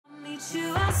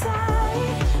You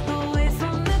outside, away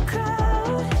from the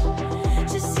crowd.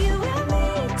 Just you and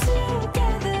me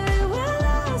together. We'll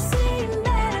all seem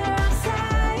better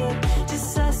outside.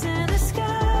 Just us in the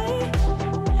sky.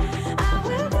 I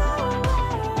will go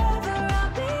wherever.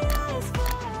 I'll be yours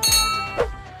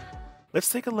forever.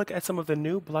 Let's take a look at some of the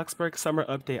new Bloxburg summer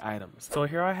update items. So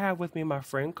here I have with me my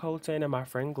friend Colton and my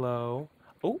friend Glow.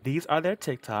 Oh, these are their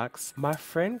TikToks. My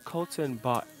friend Colton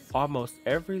bought almost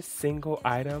every single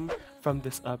item from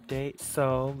this update.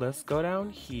 So let's go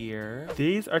down here.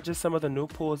 These are just some of the new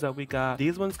pools that we got.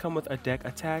 These ones come with a deck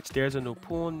attached. There's a new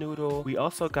pool noodle. We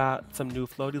also got some new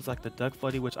floaties like the duck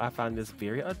floaty, which I find this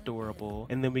very adorable.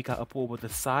 And then we got a pool with a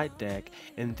side deck.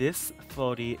 And this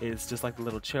floaty is just like the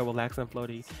little chill relaxing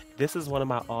floaty. This is one of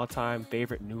my all-time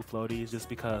favorite new floaties just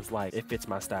because like it fits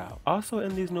my style. Also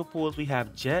in these new pools we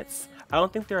have jets. I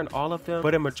don't think they're in all of them,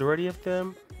 but a majority of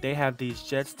them they have these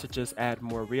jets to just add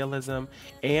more realism,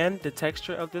 and the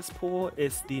texture of this pool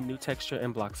is the new texture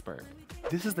in Bloxburg.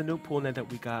 This is the new pool net that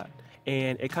we got,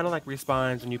 and it kind of like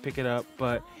respawns when you pick it up,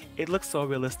 but it looks so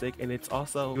realistic and it's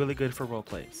also really good for role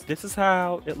plays. This is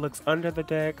how it looks under the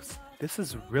decks. This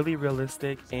is really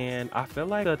realistic, and I feel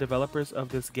like the developers of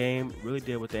this game really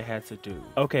did what they had to do.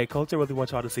 Okay, Colton really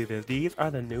wants y'all to see this. These are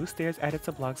the new stairs added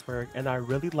to Bloxburg, and I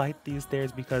really like these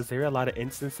stairs because there are a lot of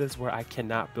instances where I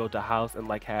cannot build a house and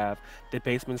like have the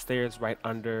basement stairs right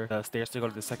under the stairs to go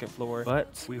to the second floor.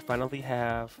 But we finally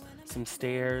have some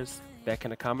stairs that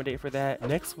can accommodate for that.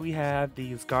 Next we have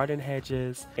these garden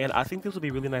hedges, and I think this will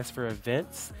be really nice for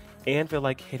events and for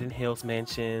like Hidden Hills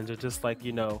mansions or just like,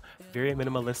 you know, very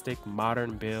minimalistic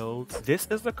modern builds. This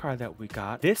is the car that we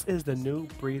got. This is the new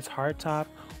Breeze hardtop,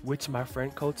 which my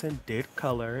friend Colton did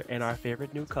color in our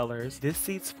favorite new colors. This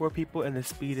seats 4 people and the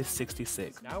speed is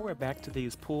 66. Now we're back to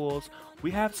these pools. We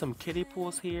have some kiddie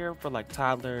pools here for like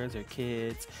toddlers or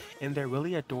kids, and they're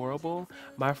really adorable.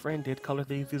 My friend did color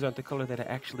these. These aren't the color that it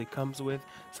actually comes with,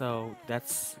 so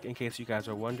that's in case you guys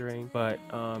are wondering. But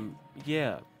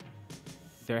yeah,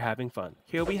 they're having fun.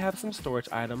 Here we have some storage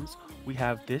items. We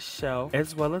have this shelf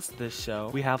as well as this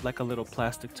shelf. We have like a little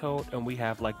plastic tote, and we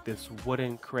have like this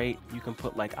wooden crate you can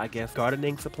put like, I guess,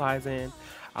 gardening supplies in.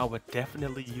 I would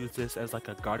definitely use this as like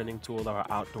a gardening tool or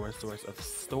outdoor source of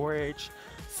storage.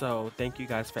 So thank you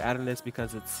guys for adding this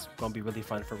because it's gonna be really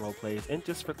fun for role plays and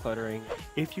just for cluttering.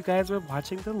 If you guys were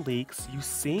watching the leaks, you've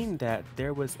seen that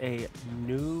there was a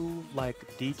new like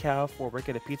decal for work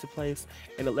at a pizza place,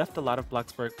 and it left a lot of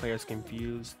Bloxburg players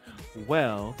confused.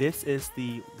 Well, this is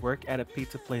the work at a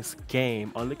pizza place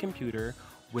game on the computer,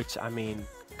 which I mean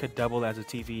could double as a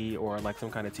TV or like some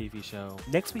kind of TV show.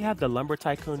 Next we have the Lumber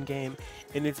Tycoon game,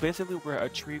 and it's basically where a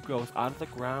tree grows out of the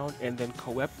ground and then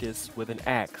Coeptus with an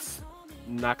axe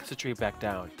knocks the tree back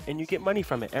down, and you get money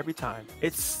from it every time.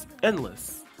 It's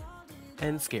endless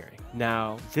and scary.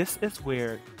 Now this is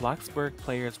where Bloxburg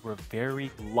players were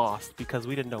very lost because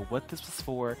we didn't know what this was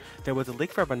for. There was a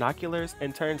leak for binoculars,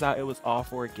 and turns out it was all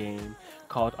for a game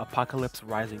called Apocalypse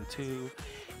Rising 2.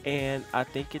 And I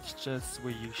think it's just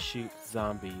where you shoot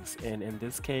zombies, and in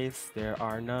this case there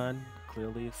are none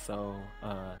clearly, so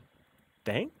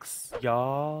thanks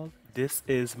y'all. This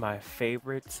is my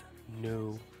favorite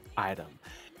new item.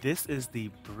 This is the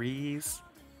Breeze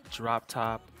drop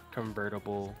top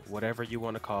convertible, whatever you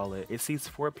want to call it. It seats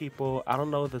 4 people. I don't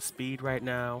know the speed right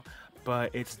now,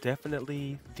 but it's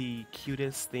definitely the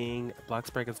cutest thing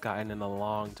Bloxburg has gotten in a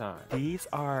long time. These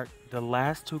are the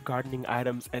last 2 gardening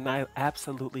items, and I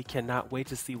absolutely cannot wait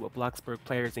to see what Bloxburg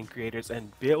players and creators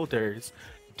and builders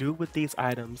do with these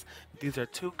items. These are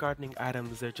 2 gardening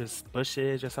items. They're just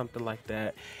bushes or something like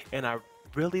that, and I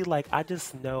really like, I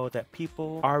just know that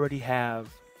people already have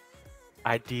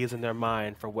ideas in their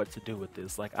mind for what to do with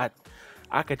this. Like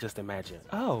I could just imagine.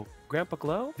 Oh, Grandpa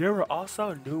Glow? There were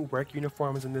also new work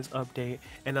uniforms in this update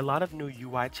and a lot of new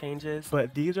UI changes,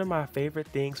 but these are my favorite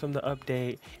things from the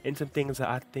update and some things that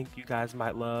I think you guys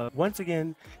might love. Once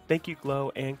again, thank you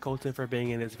Glow and Colton for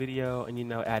being in this video and, you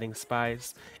know, adding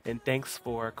spice, and thanks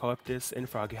for Coeptus and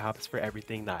Froggy Hops for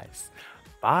everything nice.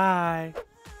 Bye!